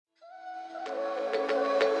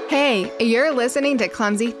Hey, you're listening to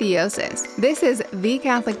Clumsy Theosis. This is the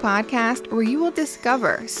Catholic podcast where you will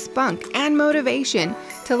discover spunk and motivation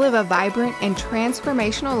to live a vibrant and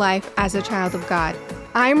transformational life as a child of God.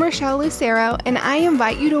 I'm Rochelle Lucero, and I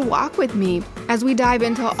invite you to walk with me as we dive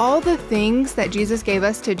into all the things that Jesus gave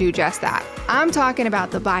us to do just that. I'm talking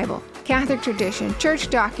about the Bible, Catholic tradition, church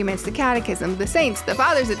documents, the catechism, the saints, the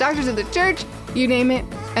fathers, the doctors of the church, you name it,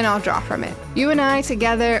 and I'll draw from it. You and I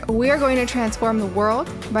together, we are going to transform the world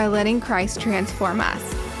by letting Christ transform us.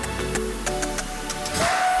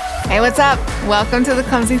 Hey, what's up? Welcome to the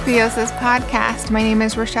Clumsy Theosis podcast. My name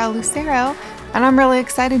is Rochelle Lucero, and I'm really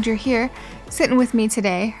excited you're here, sitting with me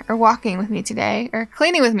today, or walking with me today, or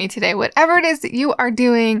cleaning with me today. Whatever it is that you are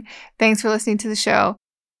doing, thanks for listening to the show.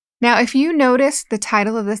 Now, if you noticed the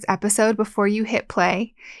title of this episode before you hit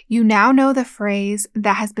play, you now know the phrase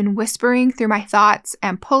that has been whispering through my thoughts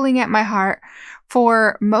and pulling at my heart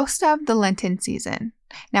for most of the Lenten season.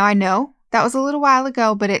 Now, I know that was a little while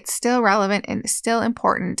ago, but it's still relevant and it's still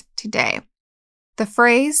important today. The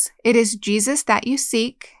phrase, "It is Jesus that you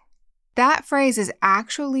seek," that phrase is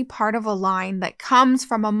actually part of a line that comes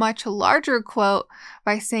from a much larger quote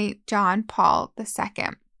by St. John Paul II.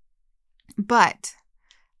 But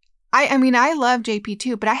I love JP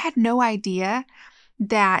too, but I had no idea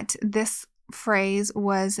that this phrase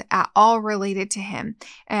was at all related to him.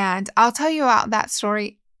 And I'll tell you about that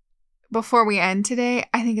story before we end today.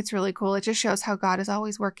 I think it's really cool. It just shows how God is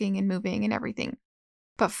always working and moving and everything.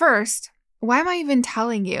 But first, why am I even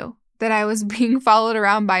telling you that I was being followed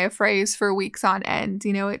around by a phrase for weeks on end?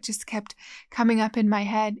 You know, it just kept coming up in my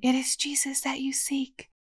head. It is Jesus that you seek.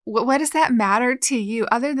 What does that matter to you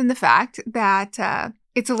other than the fact that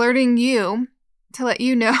it's alerting you to let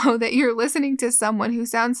you know that you're listening to someone who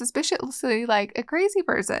sounds suspiciously like a crazy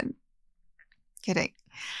person? Kidding.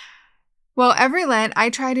 Well, every Lent, I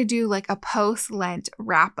try to do like a post-Lent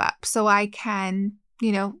wrap-up so I can,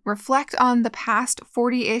 reflect on the past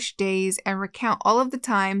 40-ish days and recount all of the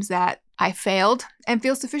times that I failed and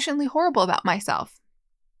feel sufficiently horrible about myself.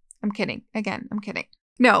 I'm kidding. Again, I'm kidding.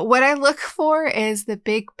 No, what I look for is the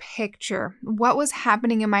big picture. What was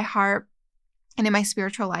happening in my heart and in my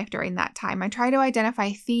spiritual life during that time? I try to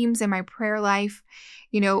identify themes in my prayer life,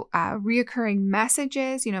 reoccurring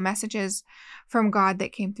messages, messages from God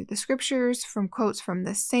that came through the scriptures, from quotes from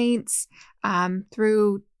the saints,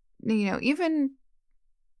 through, even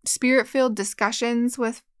spirit-filled discussions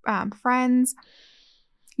with friends.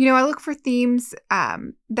 I look for themes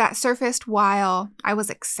that surfaced while I was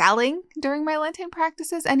excelling during my Lenten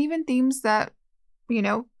practices, and even themes that,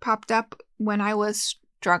 popped up when I was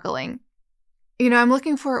struggling. I'm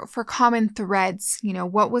looking for common threads,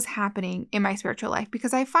 what was happening in my spiritual life,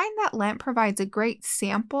 because I find that Lent provides a great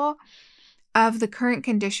sample of the current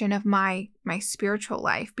condition of my spiritual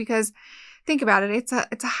life. Because think about it,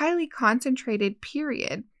 it's a highly concentrated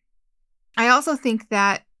period. I also think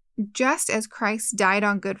that just as Christ died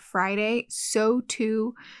on Good Friday, so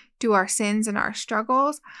too do our sins and our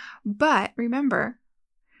struggles. But remember,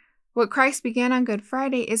 what Christ began on Good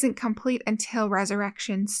Friday isn't complete until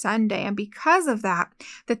Resurrection Sunday. And because of that,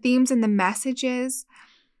 the themes and the messages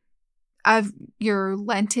of your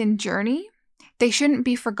Lenten journey, they shouldn't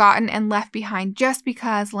be forgotten and left behind just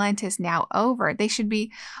because Lent is now over. They should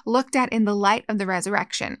be looked at in the light of the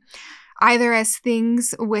resurrection, either as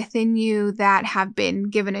things within you that have been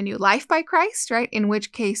given a new life by Christ, right? In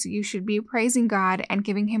which case you should be praising God and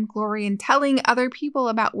giving him glory and telling other people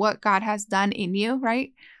about what God has done in you,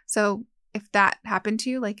 right? So if that happened to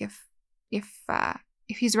you, like if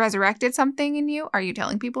he's resurrected something in you, are you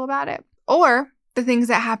telling people about it? Or the things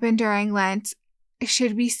that happen during Lent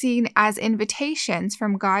should be seen as invitations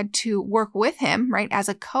from God to work with him, right? As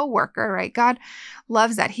a co-worker, right? God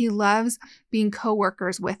loves that. He loves being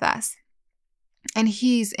co-workers with us. And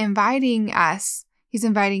he's inviting us, he's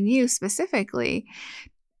inviting you specifically,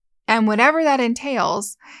 and whatever that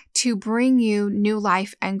entails, to bring you new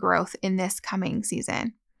life and growth in this coming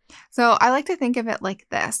season. So I like to think of it like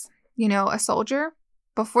this. A soldier,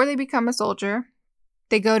 before they become a soldier,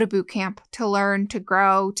 they go to boot camp to learn, to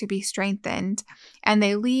grow, to be strengthened, and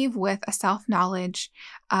they leave with a self-knowledge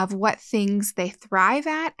of what things they thrive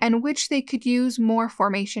at and which they could use more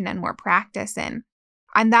formation and more practice in.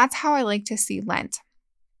 And that's how I like to see Lent.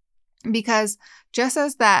 Because just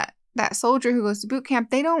as that soldier who goes to boot camp,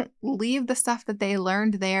 they don't leave the stuff that they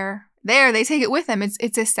learned there. They take it with them.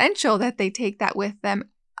 It's essential that they take that with them,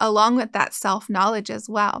 along with that self-knowledge as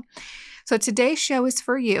well. So today's show is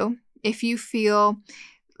for you if you feel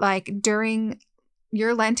like during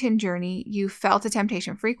your Lenten journey, you fell to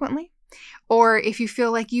temptation frequently, or if you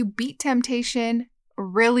feel like you beat temptation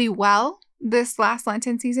really well this last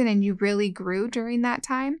Lenten season and you really grew during that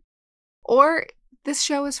time. Or this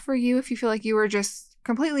show is for you if you feel like you were just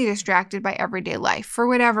completely distracted by everyday life for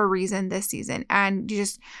whatever reason this season and you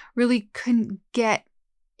just really couldn't get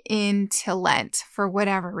into Lent for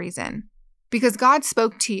whatever reason. Because God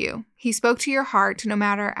spoke to you. He spoke to your heart no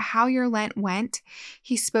matter how your Lent went.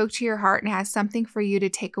 He spoke to your heart and has something for you to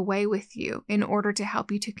take away with you in order to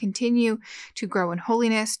help you to continue to grow in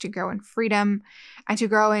holiness, to grow in freedom, and to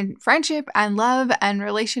grow in friendship and love and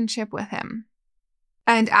relationship with Him.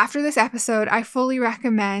 And after this episode, I fully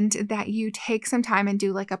recommend that you take some time and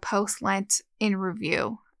do like a post-Lent in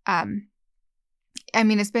review.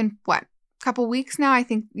 It's been couple weeks now. I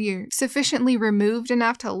think you're sufficiently removed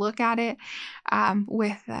enough to look at it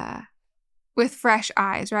with fresh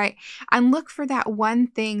eyes, right? And look for that one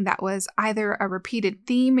thing that was either a repeated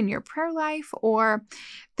theme in your prayer life or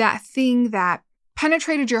that thing that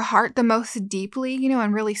penetrated your heart the most deeply,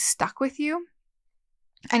 and really stuck with you.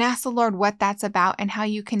 And ask the Lord what that's about and how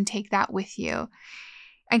you can take that with you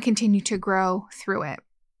and continue to grow through it.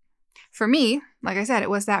 For me, like I said, it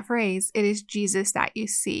was that phrase, "It is Jesus that you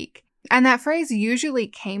seek." And that phrase usually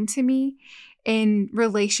came to me in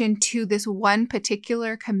relation to this one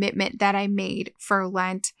particular commitment that I made for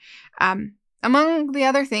Lent. Among the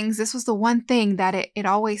other things, this was the one thing that it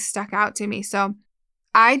always stuck out to me. So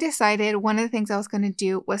I decided one of the things I was going to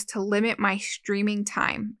do was to limit my streaming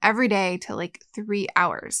time every day to like 3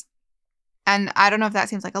 hours. And I don't know if that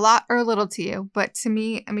seems like a lot or a little to you, but to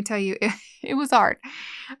me, let me tell you, it was hard.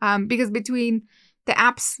 Because between the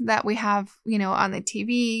apps that we have, on the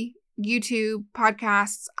TV, YouTube,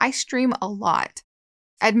 podcasts, I stream a lot.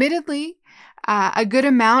 Admittedly, a good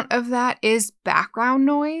amount of that is background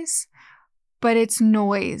noise, but it's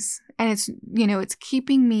noise and it's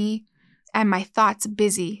keeping me and my thoughts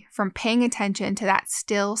busy from paying attention to that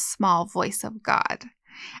still small voice of God.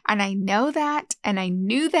 And I know that, and I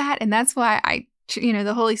knew that, and that's why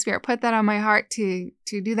the Holy Spirit put that on my heart to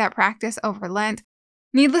do that practice over Lent.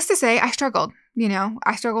 Needless to say, I struggled.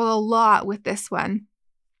 I struggled a lot with this one.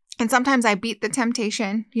 And sometimes I beat the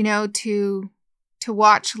temptation, to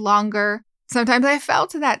watch longer. Sometimes I fell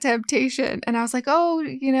to that temptation and I was like,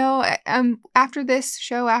 after this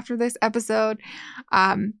show, after this episode.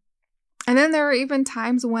 And then there were even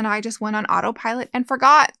times when I just went on autopilot and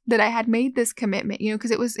forgot that I had made this commitment,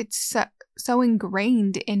 because it's so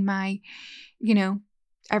ingrained in my,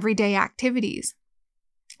 everyday activities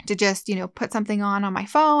to just, put something on my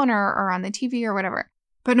phone or on the TV or whatever.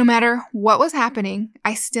 But no matter what was happening,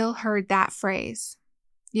 I still heard that phrase,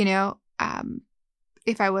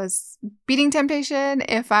 if I was beating temptation,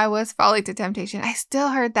 if I was falling to temptation, I still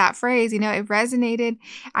heard that phrase, it resonated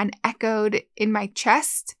and echoed in my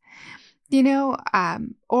chest,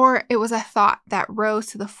 or it was a thought that rose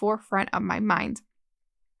to the forefront of my mind.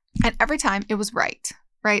 And every time it was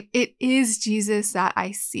right? It is Jesus that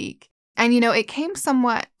I seek. And, it came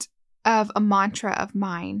somewhat of a mantra of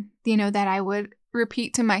mine, that I would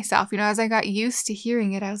repeat to myself, as I got used to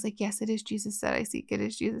hearing it, I was like, yes, it is Jesus that I seek. It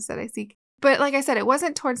is Jesus that I seek. But like I said, it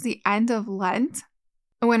wasn't towards the end of Lent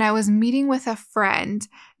when I was meeting with a friend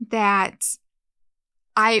that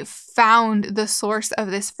I found the source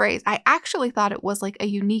of this phrase. I actually thought it was like a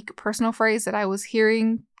unique personal phrase that I was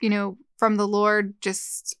hearing, from the Lord,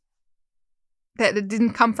 just that it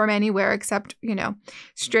didn't come from anywhere except,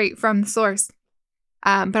 straight from the source.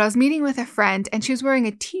 But I was meeting with a friend and she was wearing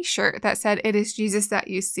a t-shirt that said, "It is Jesus that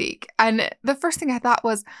you seek." And the first thing I thought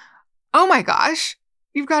was, oh my gosh,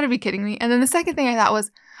 you've got to be kidding me. And then the second thing I thought was,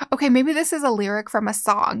 okay, maybe this is a lyric from a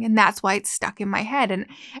song and that's why it's stuck in my head.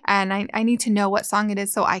 And I need to know what song it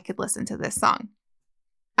is so I could listen to this song.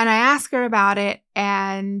 And I asked her about it.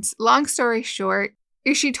 And long story short,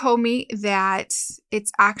 she told me that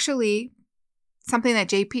it's actually something that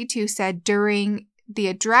JP2 said during the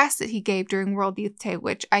address that he gave during World Youth Day,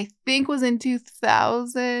 which I think was in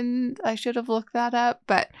 2000. I should have looked that up,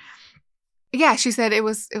 but yeah, she said it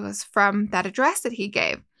was from that address that he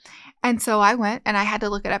gave. And so I went and I had to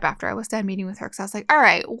look it up after I was done meeting with her because I was like, all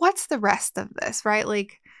right, what's the rest of this, right?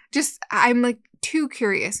 I'm like too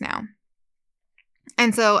curious now.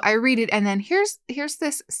 And so I read it, and then here's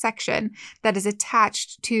this section that is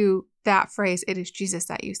attached to that phrase, "It is Jesus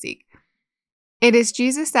that you seek." It is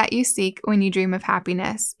Jesus that you seek when you dream of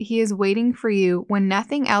happiness. He is waiting for you when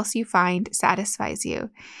nothing else you find satisfies you.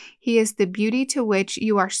 He is the beauty to which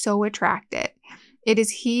you are so attracted. It is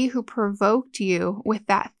He who provoked you with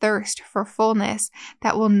that thirst for fullness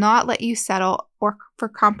that will not let you settle or for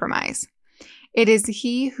compromise. It is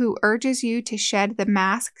He who urges you to shed the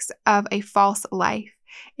masks of a false life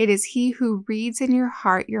It is He who reads in your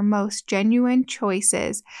heart your most genuine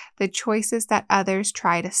choices, the choices that others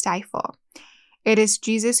try to stifle. It is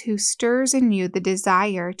Jesus who stirs in you the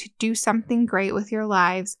desire to do something great with your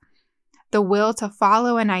lives, the will to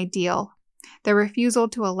follow an ideal, the refusal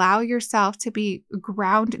to allow yourself to be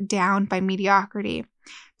ground down by mediocrity,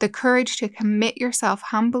 the courage to commit yourself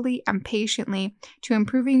humbly and patiently to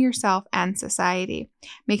improving yourself and society,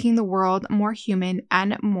 making the world more human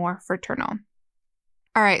and more fraternal.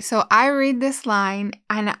 All right, so I read this line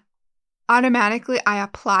and automatically I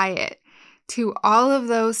apply it to all of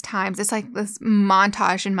those times. It's like this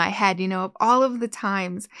montage in my head, of all of the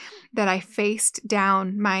times that I faced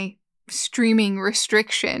down my streaming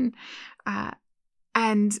restriction.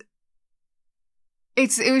 And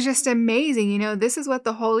it was just amazing. This is what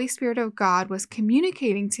the Holy Spirit of God was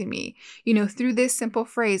communicating to me, through this simple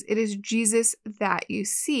phrase, it is Jesus that you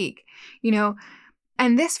seek,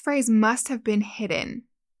 and this phrase must have been hidden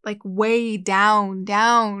like way down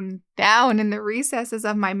in the recesses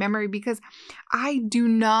of my memory, because I do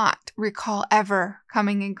not recall ever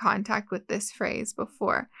coming in contact with this phrase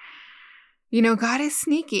before. God is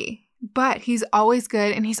sneaky, but He's always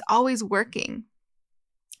good and He's always working.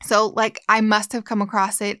 So I must have come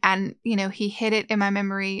across it and, He hid it in my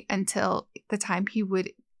memory until the time He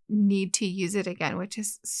would need to use it again, which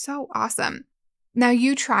is so awesome. Now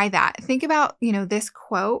you try that. Think about, this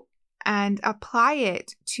quote and apply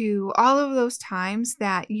it to all of those times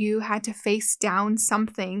that you had to face down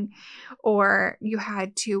something or you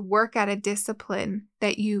had to work at a discipline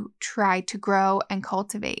that you tried to grow and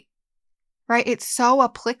cultivate. Right? It's so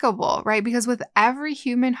applicable, right? Because with every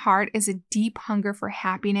human heart is a deep hunger for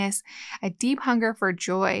happiness, a deep hunger for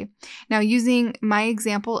joy. Now, using my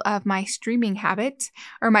example of my streaming habit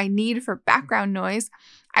or my need for background noise,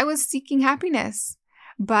 I was seeking happiness,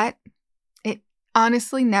 but it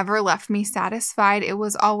honestly never left me satisfied. It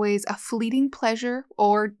was always a fleeting pleasure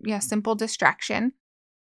or simple distraction.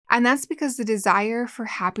 And that's because the desire for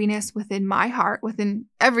happiness within my heart, within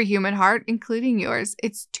every human heart, including yours,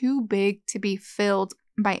 it's too big to be filled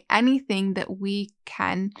by anything that we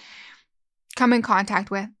can come in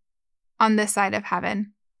contact with on this side of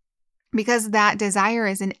heaven. Because that desire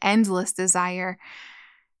is an endless desire.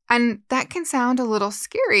 And that can sound a little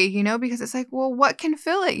scary, because it's like, well, what can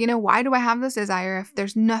fill it? Why do I have this desire if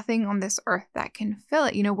there's nothing on this earth that can fill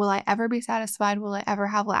it? Will I ever be satisfied? Will I ever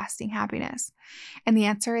have lasting happiness? And the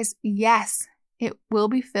answer is yes, it will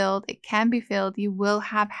be filled. It can be filled. You will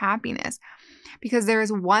have happiness because there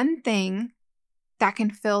is one thing that can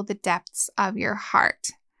fill the depths of your heart,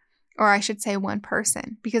 or I should say one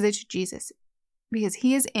person, because it's Jesus. Because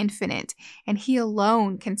He is infinite and He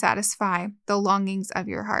alone can satisfy the longings of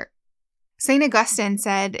your heart. St. Augustine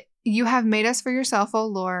said, "You have made us for yourself, O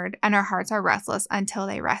Lord, and our hearts are restless until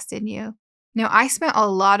they rest in you." Now, I spent a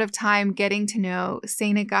lot of time getting to know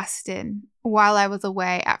St. Augustine while I was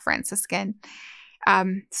away at Franciscan.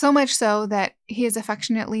 So much so that he is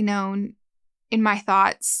affectionately known in my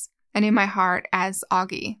thoughts and in my heart as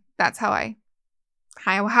Augie. That's how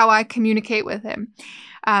I communicate with him.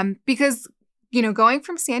 Because going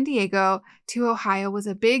from San Diego to Ohio was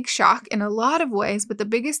a big shock in a lot of ways, but the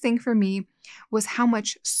biggest thing for me was how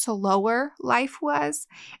much slower life was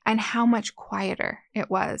and how much quieter it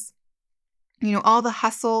was. All the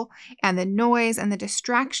hustle and the noise and the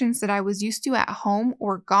distractions that I was used to at home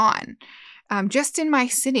were gone, just in my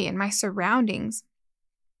city and my surroundings.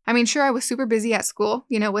 I mean, sure, I was super busy at school,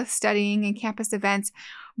 with studying and campus events,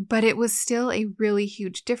 but it was still a really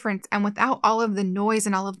huge difference. And without all of the noise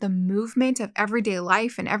and all of the movement of everyday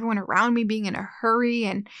life and everyone around me being in a hurry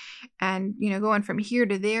and going from here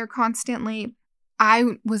to there constantly,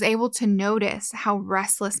 I was able to notice how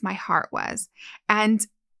restless my heart was. And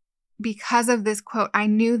because of this quote, I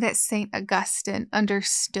knew that St. Augustine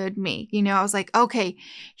understood me. I was like, okay,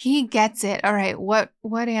 he gets it. All right, what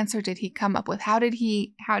answer did he come up with? How did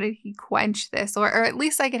he quench this? Or at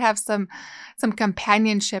least I could have some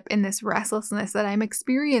companionship in this restlessness that I'm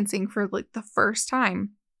experiencing for the first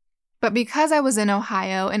time. But because I was in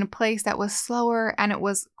Ohio, in a place that was slower and it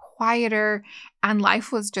was quieter and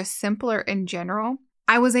life was just simpler in general,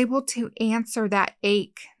 I was able to answer that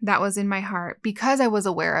ache that was in my heart because I was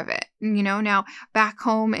aware of it. Now back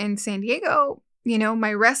home in San Diego,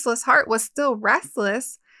 my restless heart was still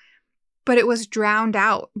restless, but it was drowned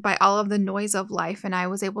out by all of the noise of life. And I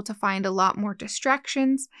was able to find a lot more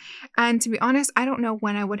distractions. And to be honest, I don't know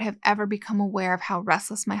when I would have ever become aware of how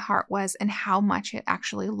restless my heart was and how much it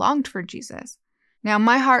actually longed for Jesus. Now,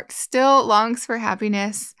 my heart still longs for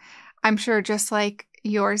happiness. I'm sure just like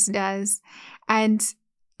yours does. And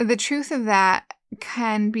the truth of that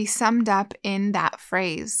can be summed up in that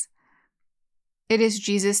phrase. it is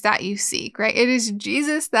Jesus that you seek, right? It is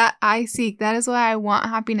Jesus that I seek. That is why I want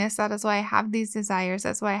happiness. That is why I have these desires.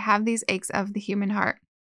 That's why I have these aches of the human heart.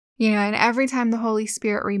 And every time the Holy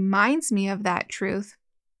Spirit reminds me of that truth,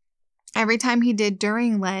 every time he did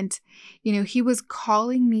during Lent, he was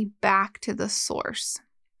calling me back to the source.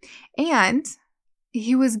 And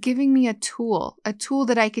he was giving me a tool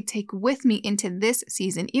that I could take with me into this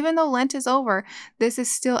season. Even though Lent is over, this is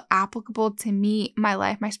still applicable to me, my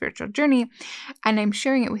life, my spiritual journey. And I'm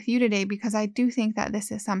sharing it with you today because I do think that this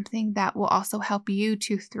is something that will also help you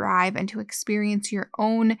to thrive and to experience your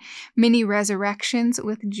own mini resurrections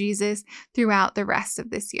with Jesus throughout the rest of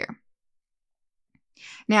this year.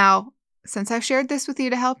 Now, since I've shared this with you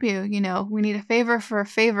to help you, we need a favor for a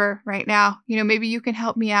favor right now. Maybe you can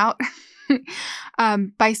help me out.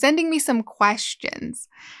 By sending me some questions.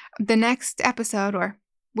 The next episode, or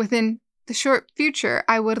within the short future,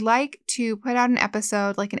 I would like to put out an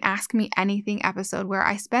episode, like an Ask Me Anything episode, where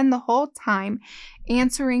I spend the whole time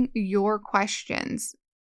answering your questions.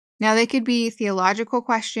 Now, they could be theological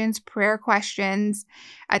questions, prayer questions,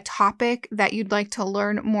 a topic that you'd like to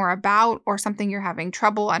learn more about, or something you're having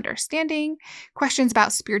trouble understanding, questions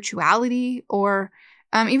about spirituality, or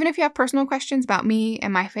even if you have personal questions about me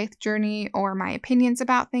and my faith journey or my opinions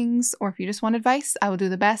about things, or if you just want advice, I will do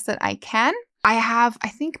the best that I can. I have, I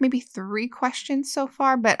think, maybe 3 questions so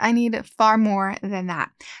far, but I need far more than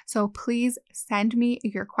that. So please send me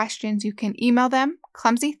your questions. You can email them,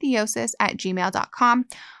 clumsytheosis@gmail.com.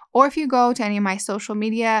 Or if you go to any of my social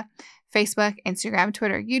media, Facebook, Instagram,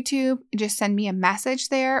 Twitter, YouTube, just send me a message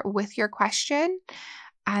there with your question.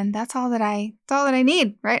 And that's all that I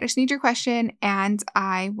need, right? I just need your question and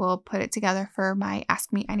I will put it together for my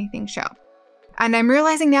Ask Me Anything show. And I'm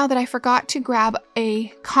realizing now that I forgot to grab a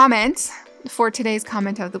comment for today's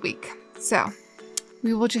comment of the week. So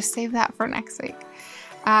we will just save that for next week.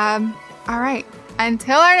 All right.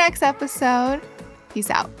 Until our next episode,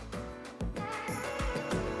 peace out.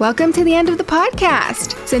 Welcome to the end of the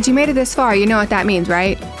podcast. Since you made it this far, you know what that means,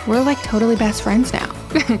 right? We're like totally best friends now.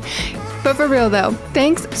 But for real though,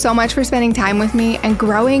 thanks so much for spending time with me and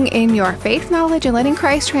growing in your faith knowledge and letting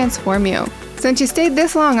Christ transform you. Since you stayed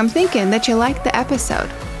this long, I'm thinking that you liked the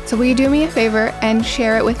episode. So will you do me a favor and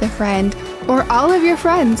share it with a friend or all of your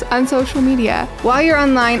friends on social media? While you're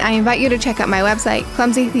online, I invite you to check out my website,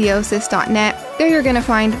 clumsytheosis.net. There you're going to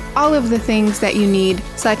find all of the things that you need,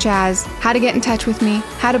 such as how to get in touch with me,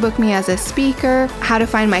 how to book me as a speaker, how to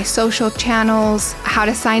find my social channels, how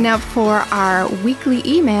to sign up for our weekly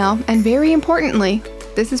email, and very importantly,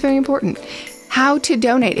 this is very important, how to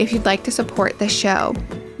donate if you'd like to support the show.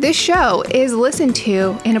 This show is listened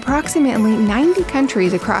to in approximately 90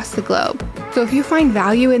 countries across the globe. So if you find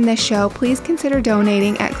value in this show, please consider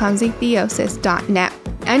donating at clumsytheosis.net.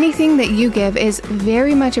 Anything that you give is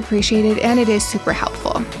very much appreciated and it is super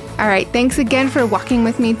helpful. All right, thanks again for walking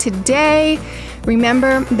with me today.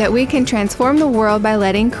 Remember that we can transform the world by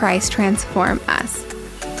letting Christ transform us.